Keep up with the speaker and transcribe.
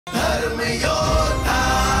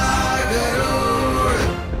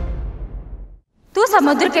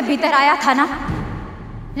समुद्र के भीतर आया था ना,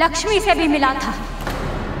 लक्ष्मी से भी मिला था।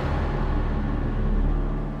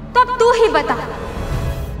 तो अब तू ही बता,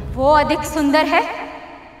 वो अधिक सुंदर है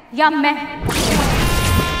या मैं?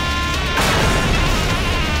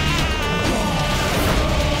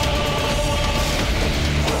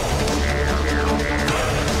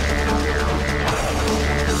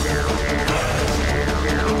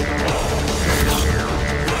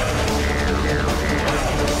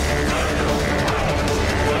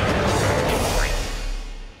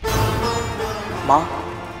 माँ,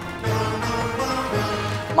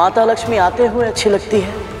 माता लक्ष्मी आते हुए अच्छी लगती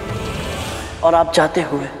है और आप जाते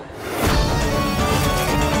हुए।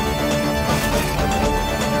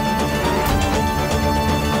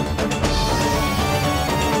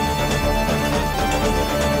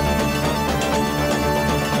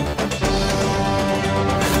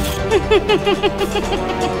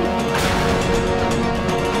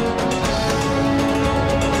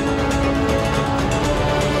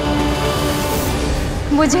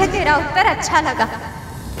 मुझे तेरा उत्तर अच्छा लगा।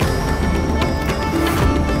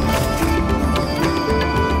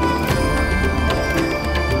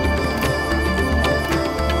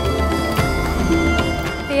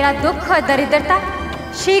 तेरा दुख और दरिद्रता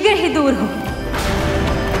शीघ्र ही दूर हो।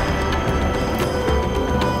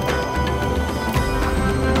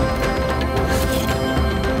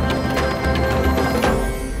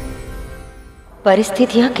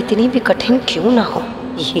 परिस्थितियां कितनी भी कठिन क्यों ना हो,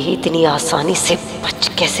 ये इतनी आसानी से बच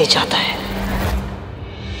कैसे जाता है?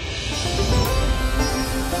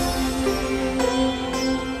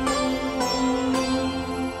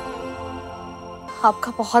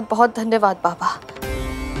 आपका बहुत बहुत धन्यवाद बाबा।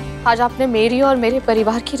 आज आपने मेरी और मेरे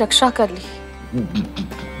परिवार की रक्षा कर ली।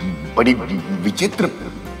 बड़ी विचित्र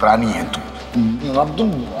प्राणी है तू। अब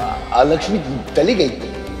तुम अलक्ष्मी चली गई,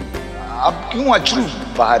 अब क्यों अश्रु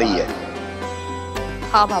बहा रही है?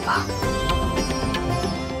 हाँ बाबा,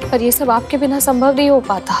 पर ये सब आपके बिना संभव नहीं हो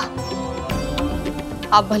पाता।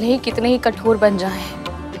 आप भले ही कितने ही कठोर बन जाएं,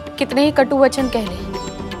 कितने ही कटु वचन कह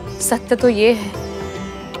लें, सत्य तो ये है,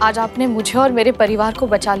 आज आपने मुझे और मेरे परिवार को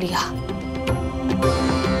बचा लिया।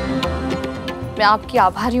 मैं आपकी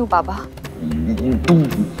आभारी हूँ बाबा। तुम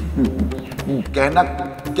कहना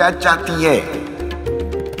क्या चाहती है?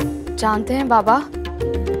 जानते हैं बाबा,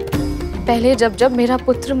 पहले जब जब मेरा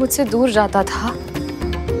पुत्र मुझसे दूर जाता था,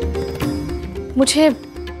 मुझे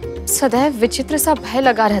सदैव विचित्र सा भय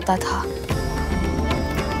लगा रहता था।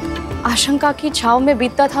 आशंका की छांव में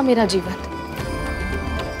बीतता था मेरा जीवन।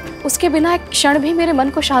 उसके बिना एक क्षण भी मेरे मन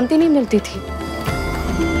को शांति नहीं मिलती थी।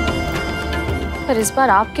 पर इस बार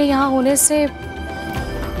आपके यहाँ होने से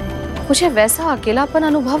मुझे वैसा अकेलापन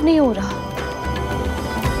अनुभव नहीं हो रहा।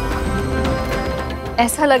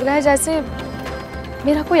 ऐसा लग रहा है जैसे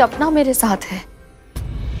मेरा कोई अपना मेरे साथ है।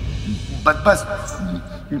 बस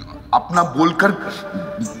अपना बोलकर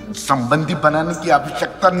संबंधी बनाने की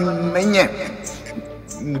आवश्यकता नहीं है।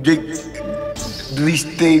 मुझे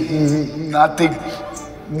रिश्ते नाते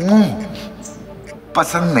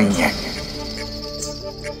पसंद नहीं है,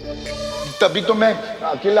 तभी तो मैं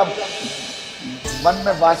अकेला वन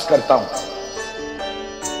में वास करता हूं।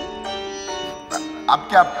 अब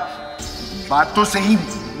क्या बातों से ही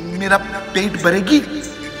मेरा पेट भरेगी?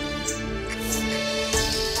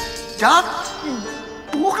 क्या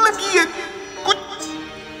भूख लगी है? कुछ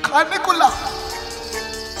खाने को ला।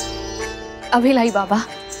 अभी लाई बाबा।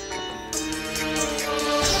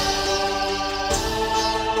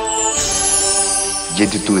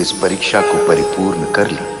 यदि तू इस परीक्षा को परिपूर्ण कर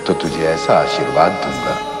ली तो तुझे ऐसा आशीर्वाद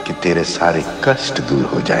दूंगा कि तेरे सारे कष्ट दूर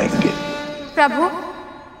हो जाएंगे। प्रभु,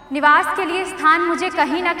 निवास के लिए स्थान मुझे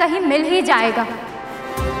कहीं ना कहीं मिल ही जाएगा,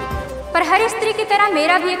 पर हर स्त्री की तरह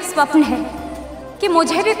मेरा भी एक स्वप्न है कि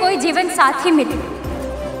मुझे भी कोई जीवन साथी मिले,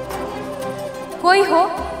 कोई हो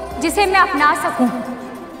जिसे मैं अपना सकूं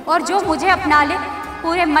और जो मुझे अपना ले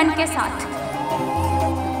पूरे मन के साथ।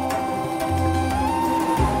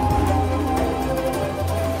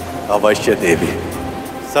 अवश्य देवी,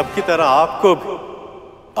 सबकी तरह आपको भी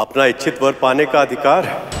अपना इच्छित वर पाने का अधिकार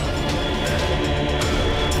है।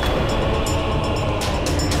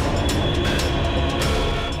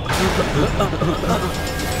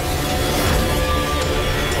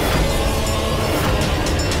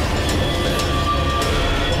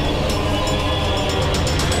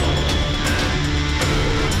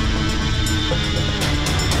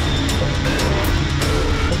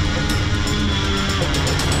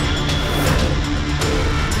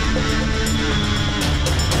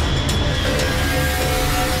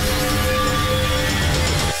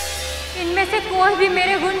 कोई भी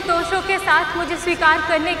मेरे गुण दोषों के साथ मुझे स्वीकार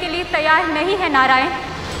करने के लिए तैयार नहीं है नारायण।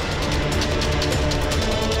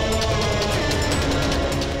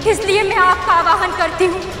 इसलिए मैं आपका आवाहन करती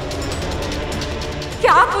हूँ कि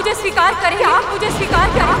आप मुझे स्वीकार करेंगे, आप मुझे स्वीकार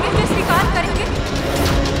करेंगे, मुझे स्वीकार करेंगे।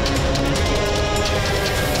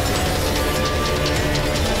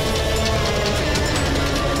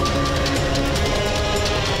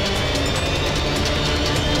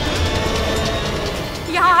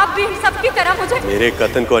 यहाँ आप भी इन सब की तरह मुझे। मेरे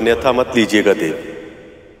कथन को अन्यथा मत लीजिएगा देवी,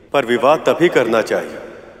 पर विवाह तभी करना चाहिए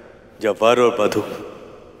जब वर और वधू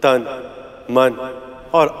तन, मन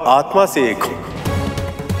और आत्मा से एक हो।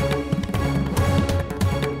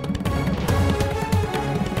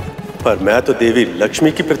 पर मैं तो देवी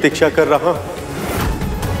लक्ष्मी की प्रतीक्षा कर रहा हूं।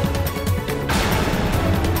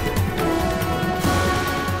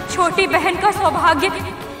 छोटी बहन का सौभाग्य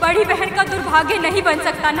बड़ी बहन का दुर्भाग्य नहीं बन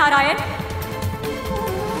सकता नारायण।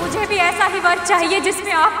 मुझे भी ऐसा ही वर चाहिए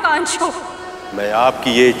जिसमें आपका अंश हो। मैं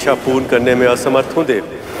आपकी ये इच्छा पूर्ण करने में असमर्थ हूं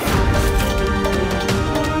देवी,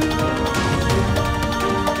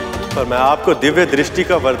 पर मैं आपको दिव्य दृष्टि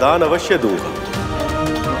का वरदान अवश्य दूंगा,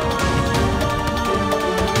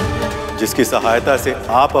 जिसकी सहायता से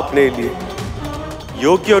आप अपने लिए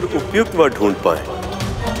योग्य और उपयुक्त वर ढूंढ पाएं।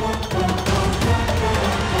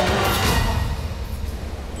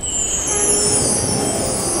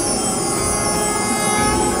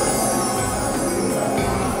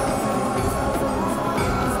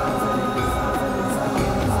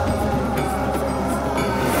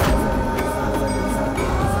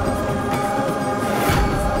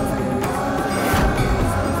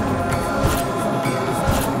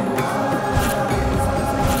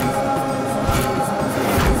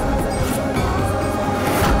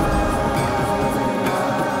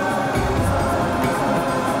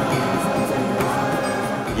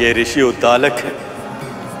 ये ऋषि उद्दालक है,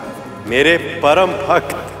 मेरे परम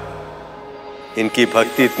भक्त। इनकी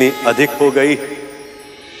भक्ति इतनी अधिक हो गई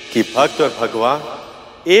कि भक्त और भगवान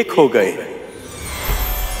एक हो गए।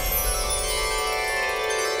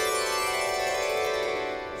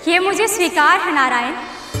 ये मुझे स्वीकार है नारायण।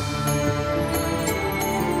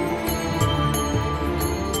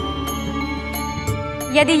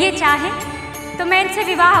 यदि ये चाहे तो मैं इनसे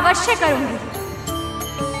विवाह अवश्य करूंगी।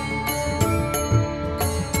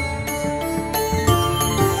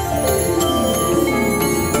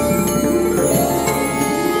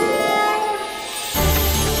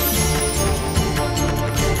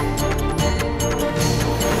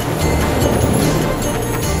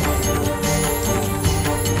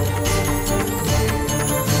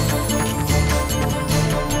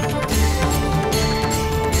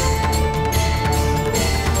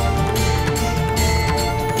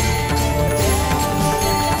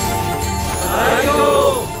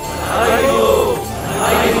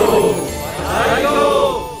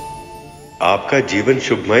 आपका जीवन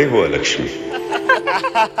शुभमय हो अलक्ष्मी।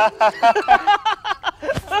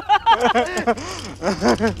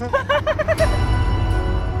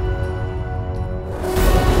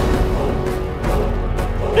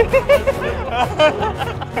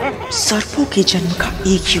 सर्पों के जन्म का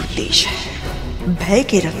एक ही उद्देश्य है, भय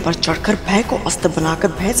के रथ पर चढ़कर भय को अस्त्र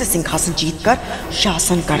बनाकर भय से सिंहासन जीतकर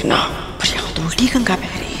शासन करना। पर यहाँ तो उल्टी गंगा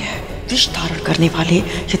बह रही है। विष धारण करने वाले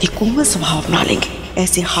यदि कोमल स्वभाव अपना लेंगे,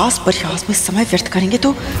 ऐसे हास परिहास में समय व्यर्थ करेंगे तो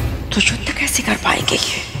युद्ध कैसे कर पाएंगे?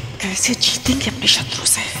 कैसे जीतेंगे अपने शत्रु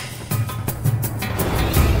से?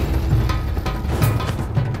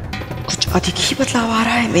 कुछ अधिक ही बदलाव आ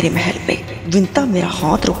रहा है मेरे महल में। विंता मेरा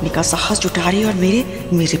हाथ रोकने का साहस जुटा रही है और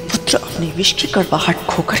मेरे पुत्र अपने विष की कड़वाहट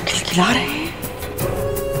खोकर खिलखिला रहे हैं।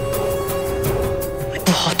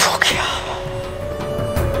 बहुत हो गया,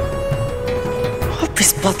 अब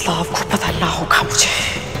इस बदलाव को बदलना होगा मुझे।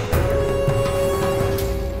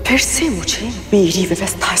 फिर से मुझे मेरी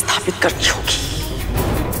व्यवस्था स्थापित करनी होगी।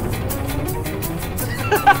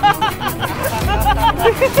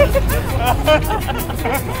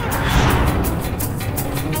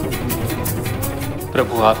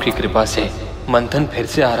 प्रभु आपकी कृपा से मंथन फिर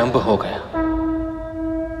से आरंभ हो गया।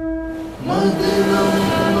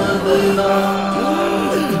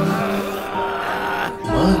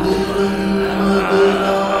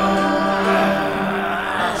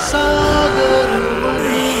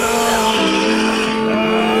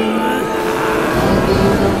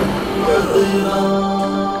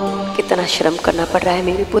 कितना श्रम करना पड़ रहा है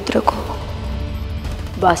मेरे पुत्र को।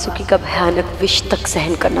 वासुकी का भयानक विष तक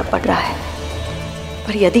सहन करना पड़ रहा है।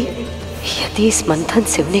 पर यदि इस मंथन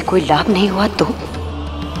से उन्हें कोई लाभ नहीं हुआ तो?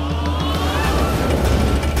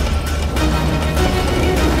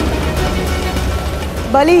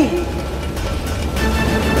 बलि,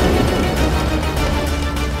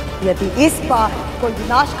 यदि इस बार कोई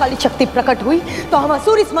विनाशकाली शक्ति प्रकट हुई तो हम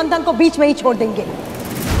असुर इस मंथन को बीच में ही छोड़ देंगे।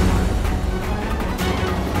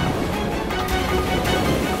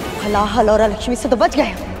 हलाहल और अलक्ष्मी से तो बच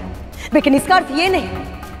गए हो, लेकिन इसका अर्थ ये नहीं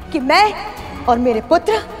कि मैं और मेरे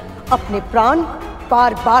पुत्र अपने प्राण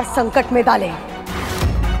बार बार संकट में डालें।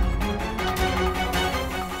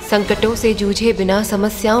 संकटों से जूझे बिना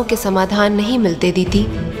समस्याओं के समाधान नहीं मिलते दीदी।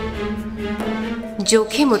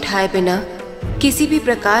 जोखिम उठाए बिना किसी भी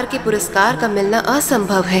प्रकार के पुरस्कार का मिलना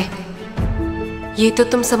असंभव है। ये तो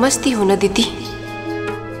तुम समझती हो ना दीदी।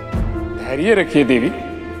 धैर्य रखिए देवी।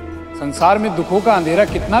 संसार में दुखों का अंधेरा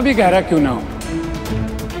कितना भी गहरा क्यों ना हो,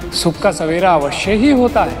 सुख का सवेरा अवश्य ही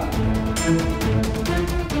होता है।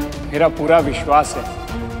 मेरा पूरा विश्वास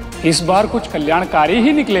है इस बार कुछ कल्याणकारी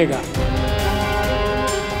ही निकलेगा।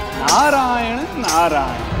 नारायण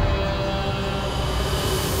नारायण।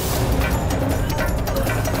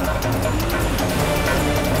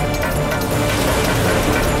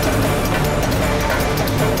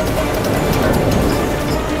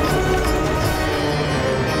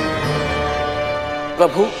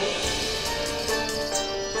 प्रभु,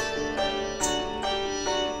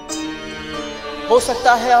 हो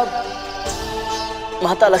सकता है अब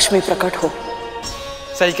माता लक्ष्मी प्रकट हो।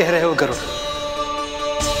 सही कह रहे हो गरुड़।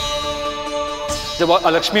 जब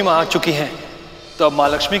अलक्ष्मी मां आ चुकी हैं तो अब मां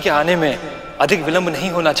लक्ष्मी के आने में अधिक विलंब नहीं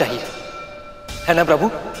होना चाहिए, है ना प्रभु?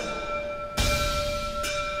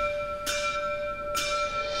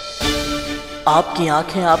 आपकी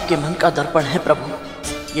आंखें आपके मन का दर्पण है प्रभु।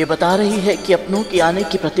 ये बता रही है कि अपनों के आने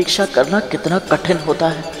की प्रतीक्षा करना कितना कठिन होता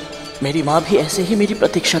है। मेरी माँ भी ऐसे ही मेरी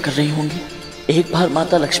प्रतीक्षा कर रही होंगी। एक बार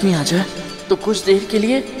माता लक्ष्मी आ जाए तो कुछ देर के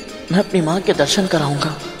लिए मैं अपनी माँ के दर्शन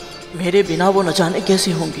कराऊंगा। मेरे बिना वो न जाने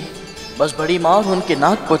कैसी होंगी। बस बड़ी माँ और उनके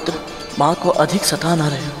नाग पुत्र माँ को अधिक सता ना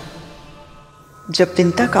रहे हो। जब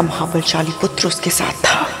विंता का महाबलशाली पुत्र उसके साथ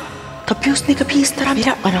था तब भी उसने कभी इस तरह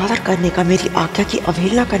मेरा अनादर करने का, मेरी आज्ञा की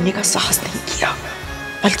अवहेलना करने का साहस नहीं किया,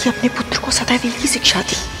 बल्कि अपने पुत्र को सदैव एक ही शिक्षा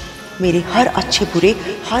दी, मेरे हर अच्छे बुरे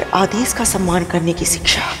हर आदेश का सम्मान करने की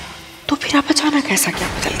शिक्षा। तो फिर अब अचानक ऐसा क्या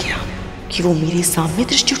बदल गया कि वो मेरे सामने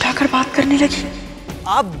दृष्टि उठाकर बात करने लगी?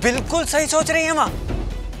 आप बिल्कुल सही सोच रही हैं माँ।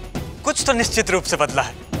 कुछ तो निश्चित रूप से बदला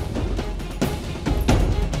है।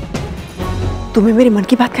 तुम्हें मेरे मन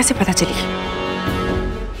की बात कैसे पता चली?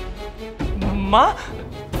 माँ,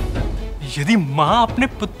 यदि माँ अपने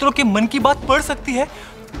पुत्रों के मन की बात पढ़ सकती है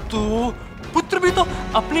तो पुत्र भी तो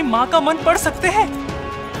अपनी माँ का मन पढ़ सकते हैं।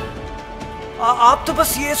 आप तो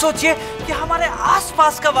बस ये सोचिए कि हमारे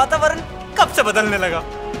आसपास का वातावरण कब से बदलने लगा।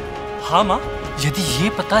 हाँ माँ, यदि ये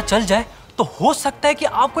पता चल जाए तो हो सकता है कि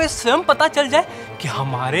आपको ये स्वयं पता चल जाए कि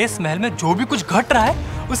हमारे इस महल में जो भी कुछ घट रहा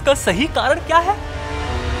है उसका सही कारण क्या है।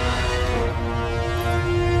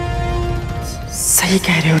 सही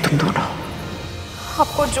कह रहे हो तुम दोनों।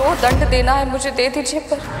 आपको जो दंड देना है मुझे दे दीजिए,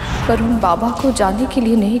 पर उन बाबा को जाने के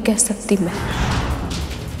लिए नहीं कह सकती मैं।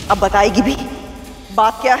 अब बताएगी भी?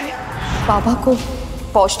 बात क्या है? बाबा को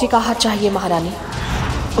पौष्टिक आहार चाहिए महारानी।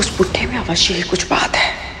 उस बुढ़े में अवश्य ही कुछ बात है।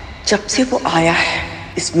 जब से वो आया है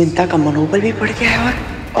इस विंता का मनोबल भी बढ़ गया है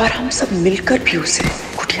और हम सब मिलकर भी उसे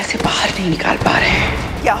कुटिया से बाहर नहीं निकाल पा रहे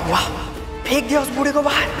हैं। क्या हुआ? फेंक दिया उस बूढ़े को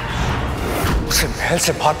बाहर? उसे महल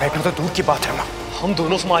से बाहर फेंकना तो दूर की बात है माँ, हम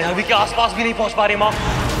दोनों उस मायावी के आसपास भी नहीं पहुंच पा रहे माँ।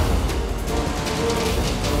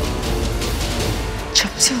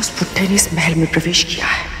 जब से उस बुढ़े ने इस महल में प्रवेश किया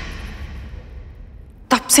है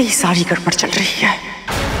तब से ही सारी गड़बड़ चल रही है।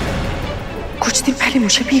 कुछ दिन पहले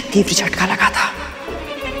मुझे भी एक तीव्र झटका लगा था।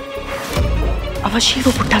 अवश्य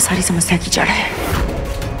वो बुढ़ा सारी समस्या की जड़ है।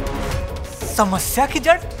 समस्या की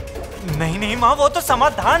जड़? नहीं नहीं माँ, वो तो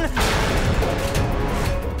समाधान।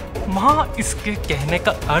 माँ, इसके कहने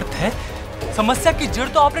का अर्थ है समस्या की जड़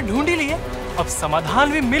तो आपने ढूंढ ही ली है, अब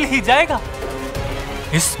समाधान भी मिल ही जाएगा।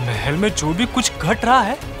 इस महल में जो भी कुछ घट रहा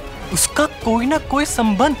है उसका कोई ना कोई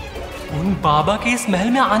संबंध उन बाबा के इस महल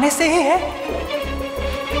में आने से ही है।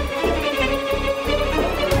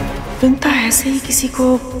 विंता ऐसे ही किसी को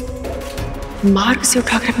मार्ग से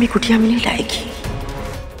उठाकर अपनी कुटिया में नहीं लाएगी,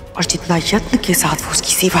 और जितना यत्न के साथ वो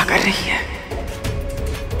उसकी सेवा कर रही है,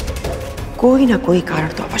 कोई ना कोई कारण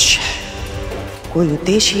तो अवश्य है, कोई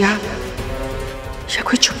उद्देश्य या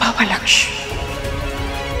कोई छुपा हुआ लक्ष्य।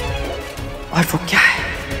 और वो क्या है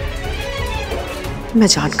मैं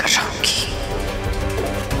जान कर रहूंगी।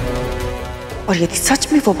 और यदि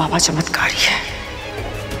सच में वो बाबा चमत्कारी है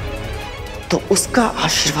तो उसका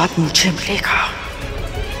आशीर्वाद मुझे मिलेगा,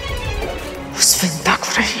 उस विंता को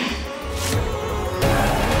नहीं।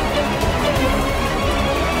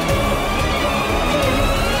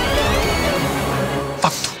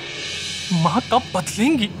 माँ कब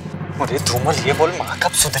बदलेंगी? अरे धूमल, ये बोल माँ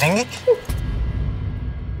कब सुधरेंगी?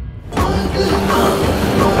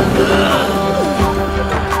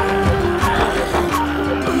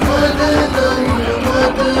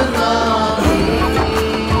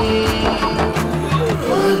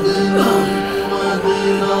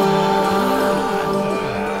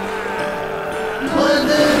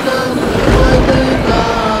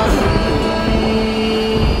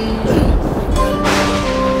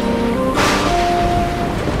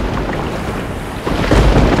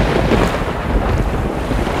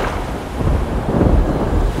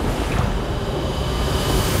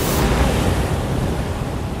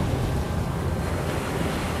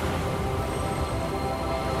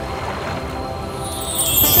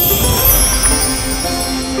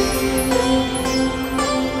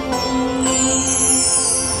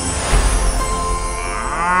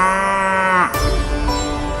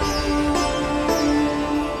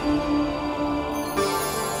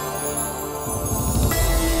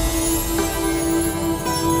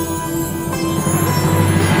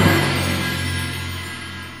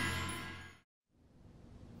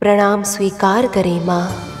 प्रणाम स्वीकार करें माँ।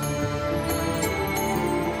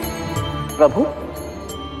 प्रभु,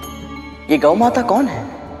 ये गौ माता कौन है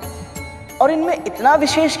और इनमें इतना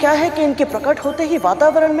विशेष क्या है कि इनके प्रकट होते ही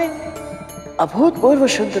वातावरण में अभूतपूर्व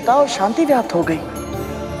शुद्धता और शांति व्याप्त हो गई?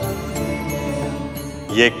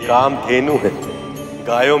 ये कामधेनु है,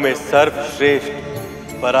 गायों में सर्वश्रेष्ठ,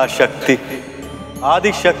 पराशक्ति,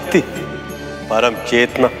 आदि शक्ति, परम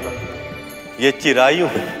चेतना। ये चिरायु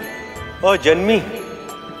है और जन्मी है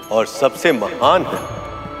और सबसे महान है।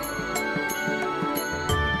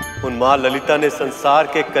 उन मां ललिता ने संसार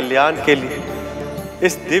के कल्याण के लिए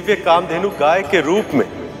इस दिव्य कामधेनु गाय के रूप में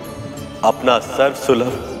अपना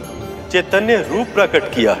सर्वसुलभ चैतन्य रूप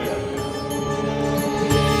प्रकट किया है।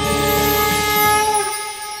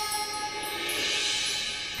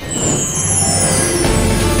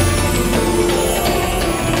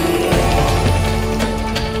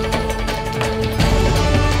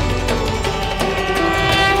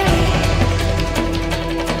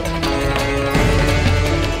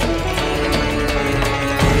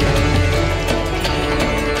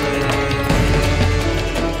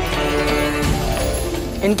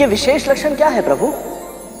 इनके विशेष लक्षण क्या है प्रभु?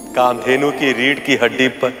 कामधेनु की रीढ़ की हड्डी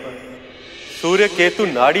पर सूर्य केतु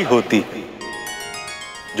नाड़ी होती है,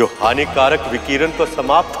 जो हानिकारक विकिरण को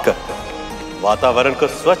समाप्त कर वातावरण को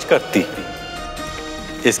स्वच्छ करती है।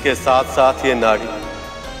 इसके साथ साथ ये नाड़ी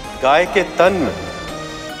गाय के तन में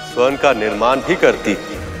स्वर्ण का निर्माण भी करती है,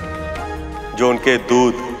 जो उनके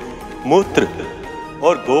दूध, मूत्र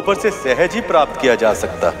और गोबर से सहज ही प्राप्त किया जा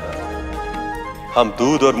सकता है। हम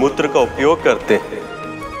दूध और मूत्र का उपयोग करते हैं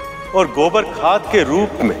और गोबर खाद के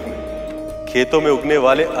रूप में खेतों में उगने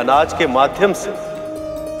वाले अनाज के माध्यम से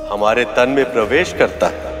हमारे तन में प्रवेश करता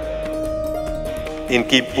है।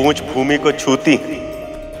 इनकी पूंछ भूमि को छूती है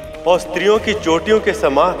और स्त्रियों की चोटियों के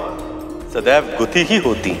समान सदैव गुथी ही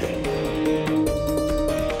होती हैं।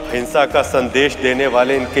 हिंसा का संदेश देने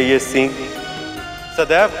वाले इनके ये सींग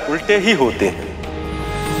सदैव उल्टे ही होते हैं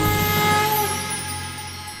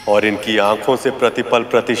और इनकी आंखों से प्रतिपल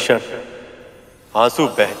प्रतिक्षण आंसू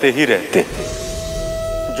बहते ही रहते हैं,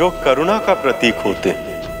 जो करुणा का प्रतीक होते हैं।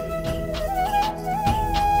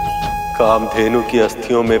 कामधेनु की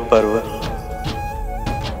अस्थियों में पर्वत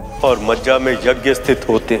और मज्जा में यज्ञ स्थित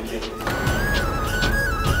होते हैं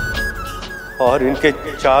और इनके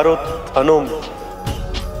चारों थनों में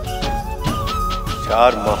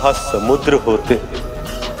 4 महासमुद्र होते हैं।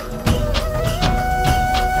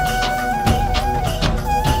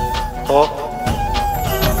 और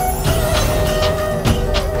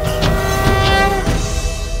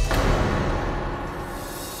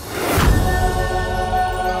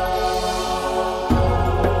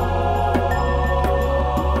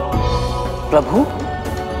प्रभु,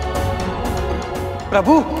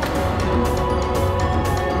 प्रभु,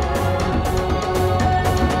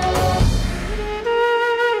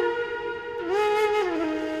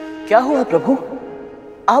 क्या हुआ प्रभु?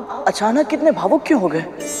 आप अचानक कितने भावुक क्यों हो गए?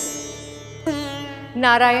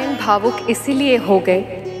 नारायण भावुक इसीलिए हो गए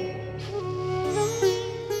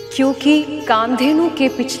क्योंकि कामधेनु के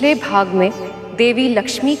पिछले भाग में देवी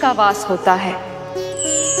लक्ष्मी का वास होता है।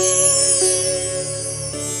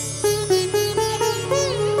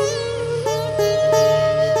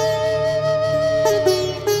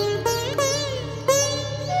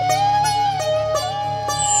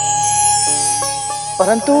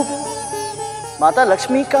 परंतु माता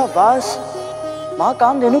लक्ष्मी का वास मां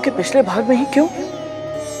कामधेनु के पिछले भाग में ही क्यों?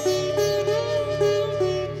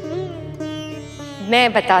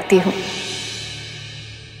 मैं बताती हूँ।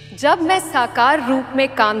 जब मैं साकार रूप में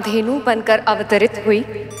कामधेनु बनकर अवतरित हुई,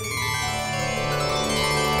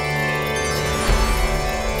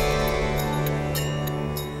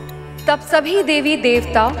 तब सभी देवी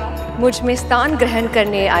देवता मुझ में स्थान ग्रहण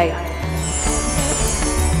करने आए।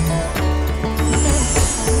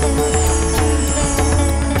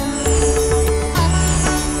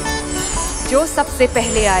 जो सबसे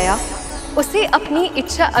पहले आया उसे अपनी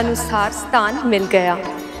इच्छा अनुसार स्थान मिल गया।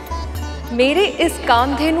 मेरे इस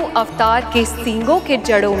कामधेनु अवतार के सींगों के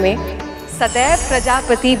जड़ों में सदैव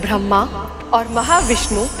प्रजापति ब्रह्मा और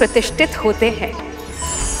महाविष्णु प्रतिष्ठित होते हैं।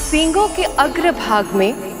 सींगों के अग्र भाग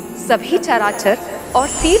में सभी चराचर और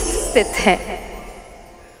तीर्थ स्थित हैं।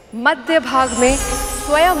 मध्य भाग में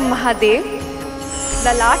स्वयं महादेव,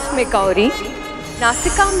 ललाट में गौरी,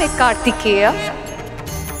 नासिका में कार्तिकेय,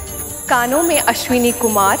 कानों में अश्विनी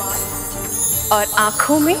कुमार और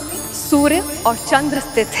आंखों में सूर्य और चंद्र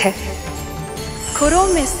स्थित है। खुरों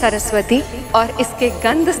में सरस्वती और इसके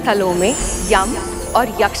गंध स्थलों में यम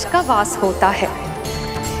और यक्ष का वास होता है।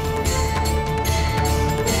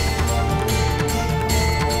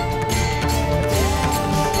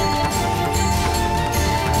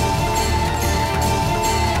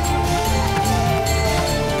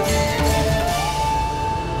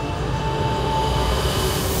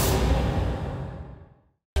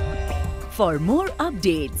 For more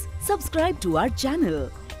updates, subscribe to our channel,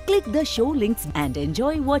 click the show links and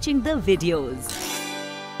enjoy watching the videos.